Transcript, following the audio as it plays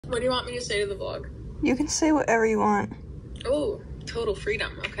What do you want me to say to the vlog? You can say whatever you want. Oh, total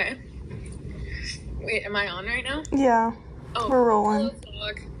freedom. Okay. Wait, am I on right now? Yeah. Oh, we're rolling.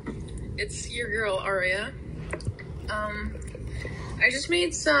 Hello, vlog. It's your girl, Aria. I just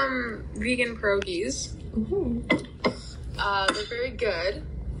made some vegan pierogies. They're very good.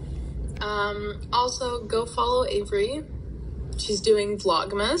 Also, go follow Avery. She's doing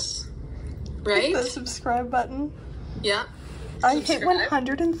VLOGMAS, right? Hit the subscribe button. Yeah. I hit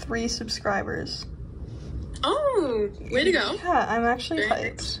 103 subscribers. Oh, way to go. Yeah, I'm actually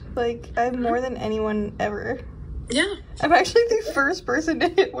hyped. Like, I have more than anyone ever. Yeah. I'm actually the first person to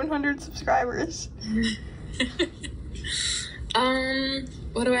hit 100 subscribers.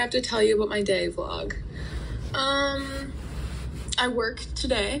 What do I have to tell you about my day vlog? I work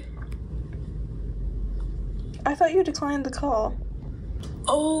today. I thought you declined the call.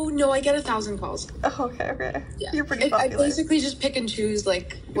 Oh, no, I get 1,000 calls. Oh, okay. Yeah. You're pretty popular. I basically just pick and choose,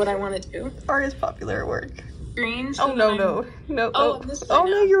 like, what I want to do. Aria's popular at work. Green. Oh, no. Oh,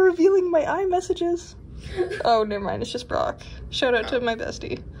 no, you're revealing my iMessages. Oh, never mind. It's just Brock. Shout out to my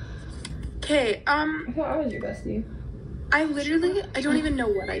bestie. Okay, I thought I was your bestie. I don't even know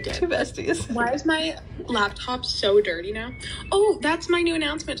what I did. Two besties. Why is my laptop so dirty now? Oh, that's my new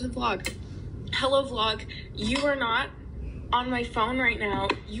announcement to the vlog. Hello, vlog. You are not on my phone right now.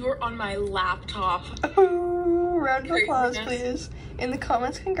 You are on my laptop. Oh, round of applause, please. In the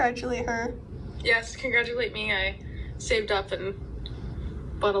comments, congratulate her. Yes, congratulate me. I saved up and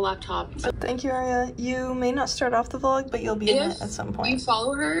bought a laptop. Thank you, Aria. You may not start off the vlog, but you'll be in it at some point. You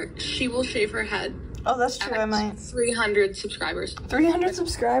follow her, she will shave her head. Oh, that's true, I might. 300 subscribers. 300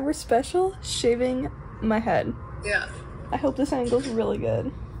 subscribers special? Shaving my head. Yeah. I hope this angle's really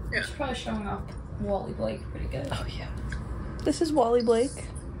good. Yeah. It's probably showing off Wally Blake pretty good. Oh, yeah. This is Wally Blake.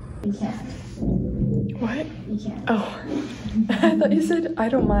 You can't. What? You can't. Oh. I thought you said, I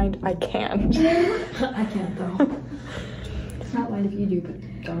don't mind, I can't. I can't, though. It's not mind if you do,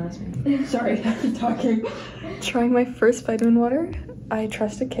 but don't ask me. Sorry, I keep talking. Trying my first vitamin water. I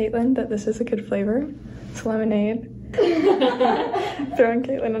trusted Caitlin that this is a good flavor. It's lemonade. Throwing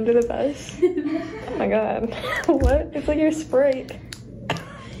Caitlin under the bus. Oh my god. What? It's like your Sprite.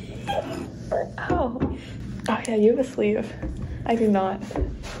 Ow. Oh yeah, you have a sleeve. I do not.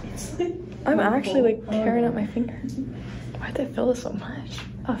 I'm actually like tearing up my fingers. Why'd they fill this so much?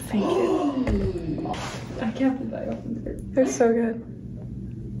 Oh, thank you. I can't believe I opened it. They're so good.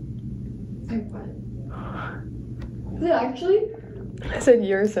 Like what? Is it actually? I said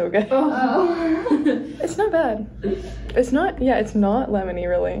you're so good. Oh. It's not bad. It's not lemony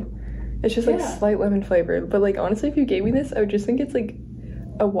really. It's just like slight lemon flavor. But like honestly, if you gave me this, I would just think it's like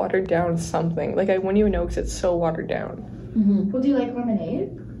a watered down something. Like I wouldn't even know because it's so watered down. Well, do you like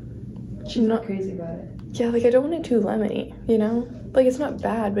lemonade? She's not crazy about it. Yeah, like I don't want it too lemony, you know? Like it's not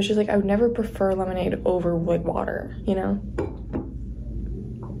bad, but it's just like I would never prefer lemonade over like water, you know?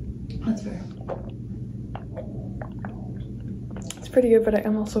 That's fair. It's pretty good, but I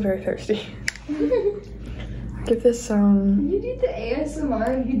am also very thirsty. Give this some. You need the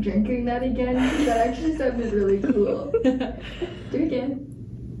ASMR of you drinking that again. That actually sounded really cool. Do it again.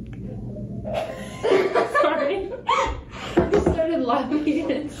 Sorry. I started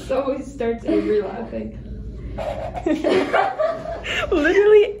laughing and so it starts Avery laughing.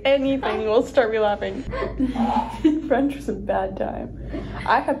 Literally anything will start me laughing. French was a bad time.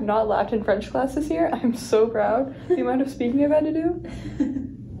 I have not laughed in French class this year. I'm so proud. The amount of speaking I've had to do.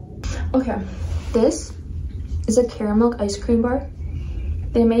 Okay, this is a caramel ice cream bar.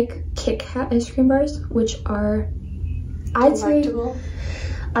 They make Kit Kat ice cream bars, which are, I'd say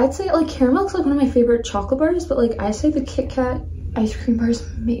like caramel's like one of my favorite chocolate bars, but like I say the Kit Kat ice cream bars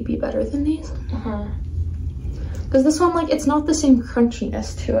may be better than these. Because this one, like, it's not the same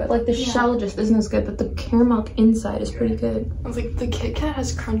crunchiness to it. Like the shell just isn't as good, but the caramel inside is pretty good. I was like, the Kit Kat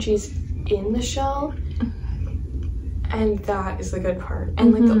has crunchies in the shell, and that is the good part.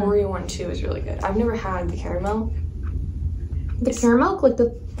 And like the Oreo one too is really good. I've never had the caramel. The caramel, like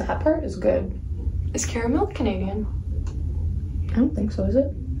that part is good. Is caramel Canadian? I don't think so, is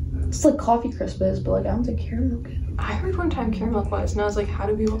it? It's like Coffee Crisp is, but like I don't think caramel good. I heard one time caramel was, and I was like, how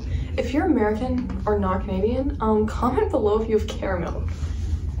do people, if you're American or not Canadian, comment below if you have caramel,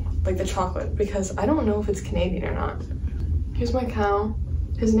 like the chocolate, because I don't know if it's Canadian or not. Here's my cow.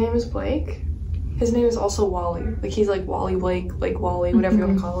 His name is Blake. His name is also Wally. Like he's like Wally Blake, like Wally, whatever you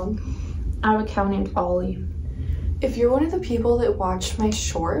want to call him. I have a cow named Ollie. If you're one of the people that watched my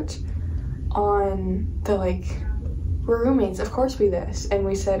short on the like, we're roommates, of course we this, and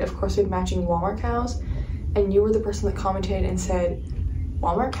we said of course we have matching Walmart cows, and you were the person that commented and said,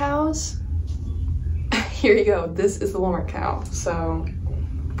 Walmart cows? Here you go, this is the Walmart cow. So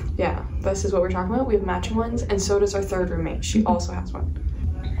this is what we're talking about. We have matching ones, and so does our third roommate. She also has one.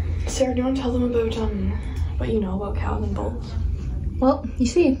 Sarah, do you want to tell them about what you know about cows and bulls? Well, you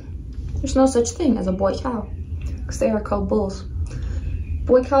see, there's no such thing as a boy cow because they are called bulls.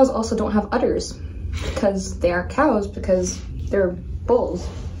 Boy cows also don't have udders because they aren't cows because they're bulls.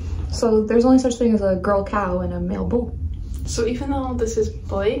 So there's only such thing as a girl cow and a male bull. So even though this is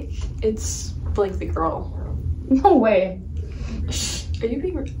Blake, it's Blake the girl. No way. Are you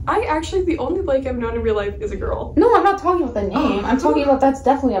being... the only Blake I've known in real life is a girl. No, I'm not talking about the name. I'm talking about that's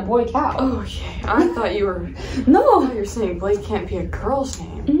definitely a boy cow. Oh, okay. I thought you were... No. I thought you were saying Blake can't be a girl's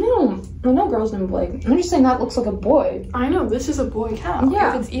name. No. No girl's named Blake. I'm just saying that looks like a boy. I know. This is a boy cow.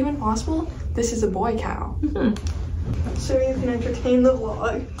 Yeah. If it's even possible, this is a boy cow. Mm-hmm. So you can entertain the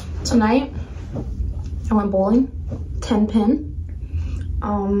vlog. Tonight, I went bowling. 10 pin.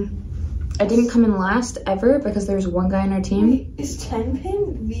 I didn't come in last ever because there's one guy on our team. Wait, is 10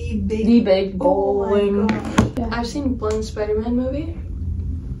 pin the big bowling? Oh my God. Yeah. I've seen one Spider-Man movie.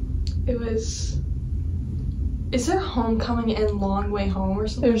 It was... Is there Homecoming and Long Way Home or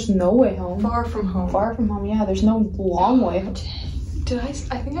something? There's no way home. Far From Home. Far From Home, yeah. There's no long way home.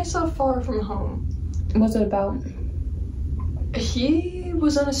 I think I saw Far From Home. What's it about? He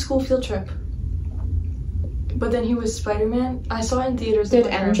was on a school field trip. But then he was Spider-Man. I saw it in theaters. Did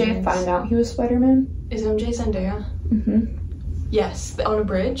MJ find out he was Spider-Man? Is MJ Zendaya? Mm-hmm. Yes, on a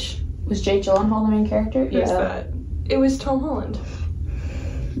bridge. Was Jake Gyllenhaal the main character? Who's that? It was Tom Holland.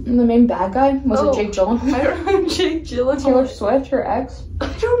 And the main bad guy? Was it Jake Gyllenhaal? I don't know Jake Gyllenhaal. Taylor Swift, her ex? I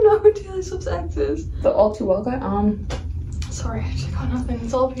don't know who Taylor Swift's ex is. The All Too Well guy? Sorry, I got nothing.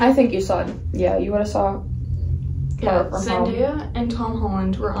 It's all people. I think you saw it. Yeah, you would have saw. Yeah, Zendaya and Tom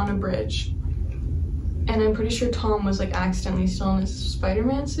Holland were on a bridge. And I'm pretty sure Tom was like accidentally still in his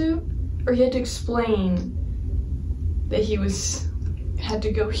Spider-Man suit. Or he had to explain that he was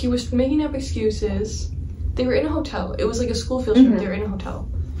making up excuses. They were in a hotel. It was like a school field trip. They were in a hotel.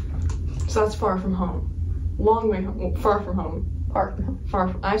 So that's Far From Home. Long Way Home. Well, Far From Home. Far From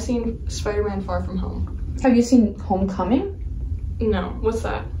Home. I've seen Spider-Man Far From Home. Have you seen Homecoming? No. What's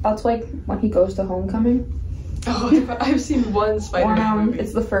that? That's like when he goes to Homecoming. Oh, I've seen one Spider-Man movie.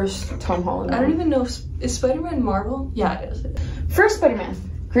 It's the first Tom Holland movie. I don't even know if... Is Spider-Man Marvel? Yeah, it is. First Spider-Man.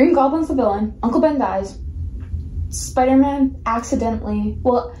 Green Goblin's the villain. Uncle Ben dies. Spider-Man accidentally...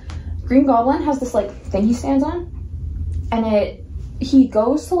 Well, Green Goblin has this, like, thing he stands on. And he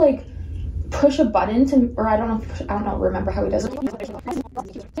goes to, like, push a button to... Or I don't know, remember how he does it.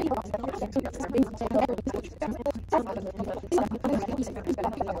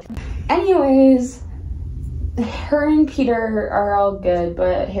 Anyways... Her and Peter are all good,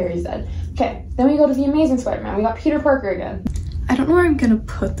 but Harry's dead. Okay, then we go to the Amazing Spider-Man. We got Peter Parker again. I don't know where I'm gonna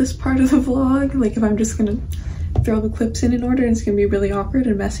put this part of the vlog, like if I'm just gonna throw the clips in order and it's gonna be really awkward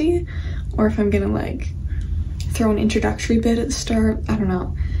and messy, or if I'm gonna like throw an introductory bit at the start. I don't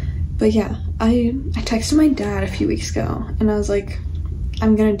know. But yeah, I texted my dad a few weeks ago and I was like,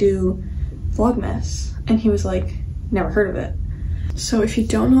 I'm gonna do VLOGMAS, and he was like, never heard of it. So if you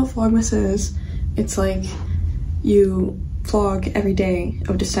don't know what VLOGMAS is, it's like you vlog every day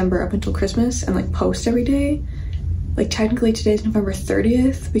of December up until Christmas and like post every day. Like technically today's November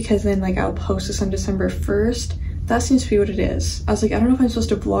 30th because then like I'll post this on December 1st. That seems to be what it is. I was like, I don't know if I'm supposed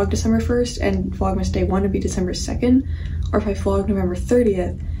to vlog December 1st and Vlogmas Day 1 would be December 2nd, or if I vlog November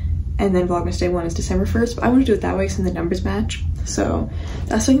 30th and then Vlogmas Day 1 is December 1st, but I want to do it that way so the numbers match. So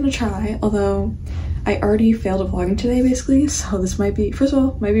that's what I'm gonna try, although I already failed at vlogging today basically, so this might be, first of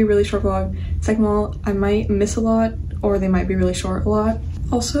all, might be a really short vlog. Second of all, I might miss a lot or they might be really short a lot.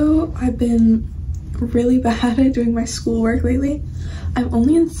 Also, I've been really bad at doing my schoolwork lately. I'm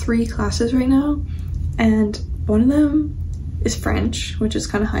only in 3 classes right now, and one of them is French, which is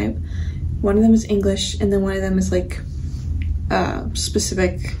kind of hype. One of them is English, and then one of them is like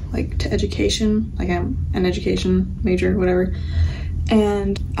specific like to education, like I'm an education major, whatever.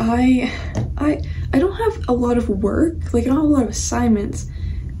 And I don't have a lot of work, like I don't have a lot of assignments,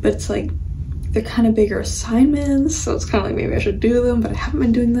 but it's like they're kind of bigger assignments, so it's kind of like maybe I should do them, but I haven't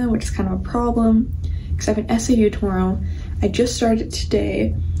been doing them, which is kind of a problem because I have an essay due tomorrow. I just started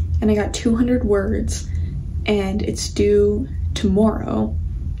today and I got 200 words and it's due tomorrow,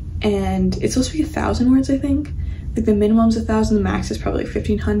 and it's supposed to be 1,000 words, I think. Like the minimum's 1,000, the max is probably like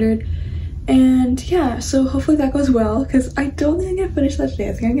 1,500. And yeah, so hopefully that goes well because I don't think I'm gonna finish that today.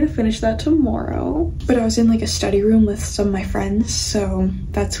 I think I'm gonna finish that tomorrow. But I was in like a study room with some of my friends, so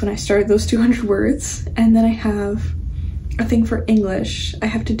that's when I started those 200 words. And then I have I think for English, I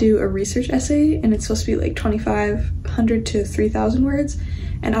have to do a research essay, and it's supposed to be like 2,500 to 3,000 words.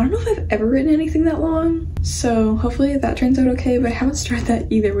 And I don't know if I've ever written anything that long. So hopefully that turns out okay, but I haven't started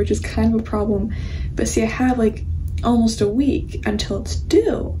that either, which is kind of a problem. But see, I have like almost a week until it's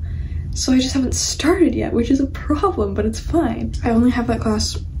due. So I just haven't started yet, which is a problem, but it's fine. I only have that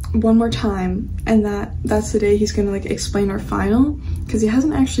class one more time, and that's the day he's gonna like explain our final, because he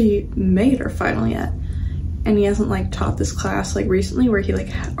hasn't actually made our final yet. And he hasn't like taught this class like recently, where he like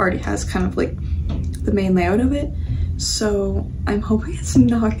already has kind of like the main layout of it. So I'm hoping it's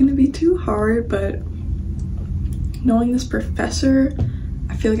not gonna be too hard, but knowing this professor,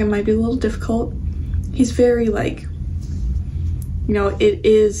 I feel like it might be a little difficult. He's very like, you know, it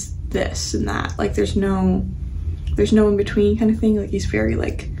is this and that. Like there's no in between kind of thing. Like he's very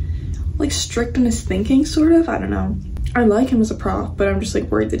like strict in his thinking, sort of. I don't know. I like him as a prof, but I'm just like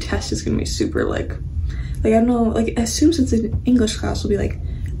worried the test is gonna be super like I don't know, like I assume since it's an English class we'll be like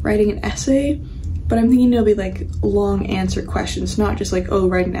writing an essay, but I'm thinking it'll be like long answer questions, not just like, oh,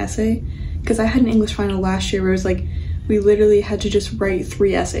 write an essay. Because I had an English final last year where it was like we literally had to just write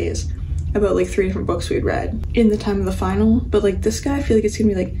 3 essays about like 3 different books we had read in the time of the final. But like this guy, I feel like it's gonna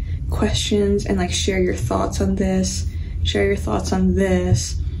be like questions and like share your thoughts on this, share your thoughts on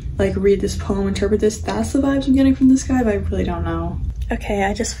this, like read this poem, interpret this. That's the vibes I'm getting from this guy, but I really don't know. Okay,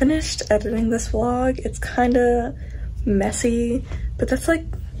 I just finished editing this vlog. It's kind of messy, but that's like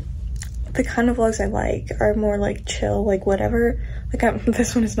the kind of vlogs I like, are more like chill, like whatever. Like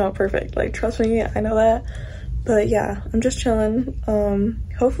this one is not perfect, like trust me, I know that. But yeah, I'm just chilling.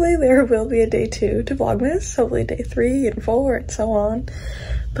 Hopefully there will be a day 2 to Vlogmas, hopefully day 3 and 4 and so on.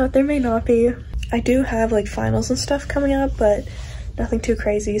 But there may not be. I do have like finals and stuff coming up, but nothing too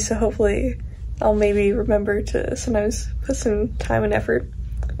crazy, so hopefully I'll maybe remember to sometimes put some time and effort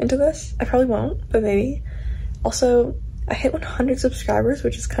into this. I probably won't, but maybe. Also, I hit 100 subscribers,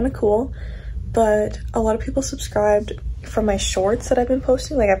 which is kind of cool, but a lot of people subscribed from my shorts that I've been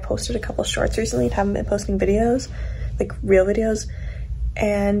posting. Like I've posted a couple shorts recently and haven't been posting videos, like real videos,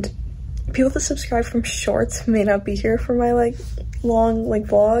 and people that subscribe from shorts may not be here for my like long like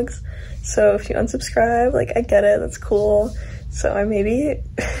vlogs. So if you unsubscribe, like I get it, that's cool. So I maybe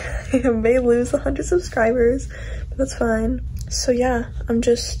I may lose 100 subscribers, but that's fine. So yeah, I'm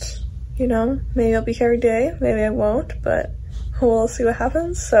just, you know, maybe I'll be here every day, maybe I won't, but we'll see what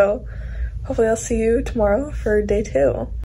happens. So hopefully I'll see you tomorrow for day 2.